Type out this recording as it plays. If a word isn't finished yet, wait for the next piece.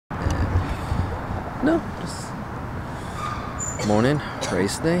No, just morning,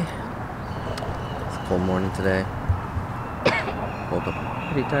 race day. It's a cold morning today. Woke up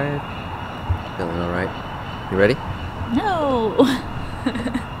pretty tired. Feeling alright. You ready? No!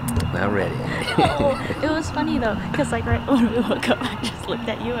 Not ready. No. It was funny though, because like right when we woke up, I just looked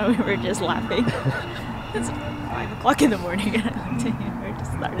at you and we were just laughing. It's 5 o'clock in the morning and I looked at you and we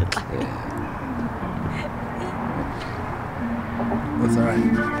just started laughing. That's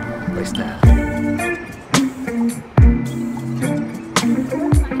alright. Race time.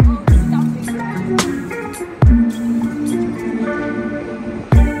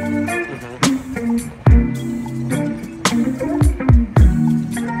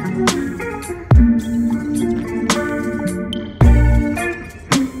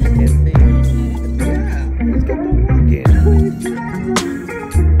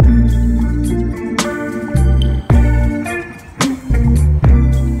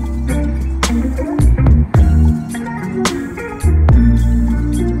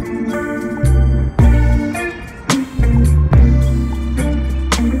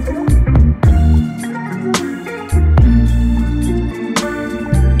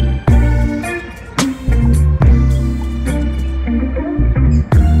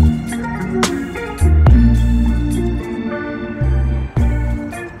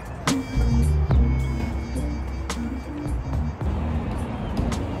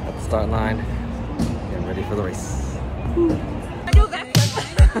 Start line, getting ready for the race. I do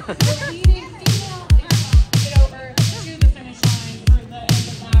backflip. Get over to the finish line for the end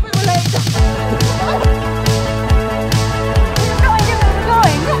of lap. We were late. No idea where we're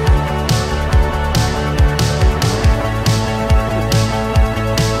going.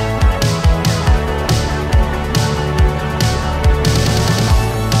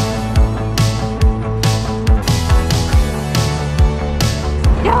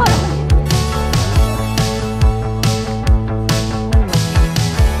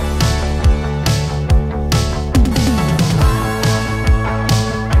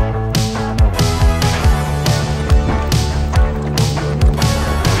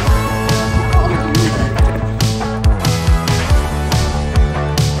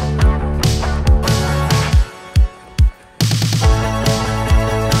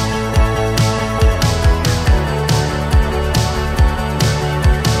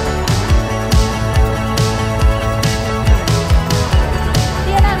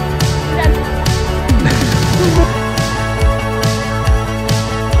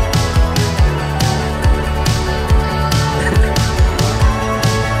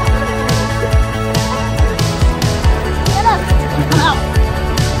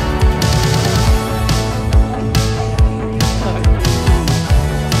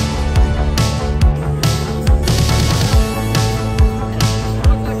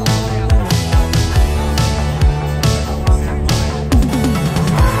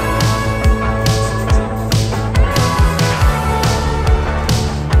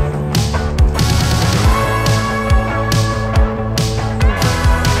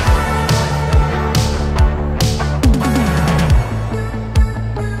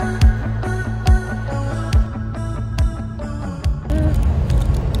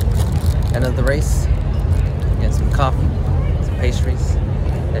 End of the race. Get some coffee, some pastries,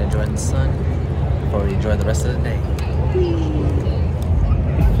 and enjoying the sun before we enjoy the rest of the day.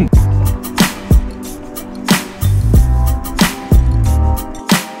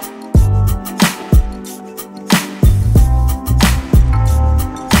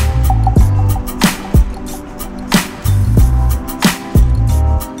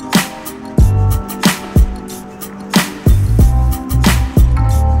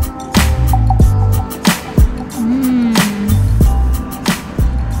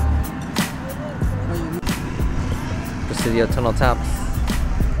 Presidio Tunnel Tops.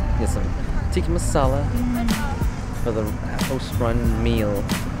 Get some tikka masala for the post-run meal.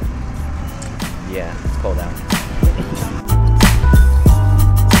 Yeah, it's cold out.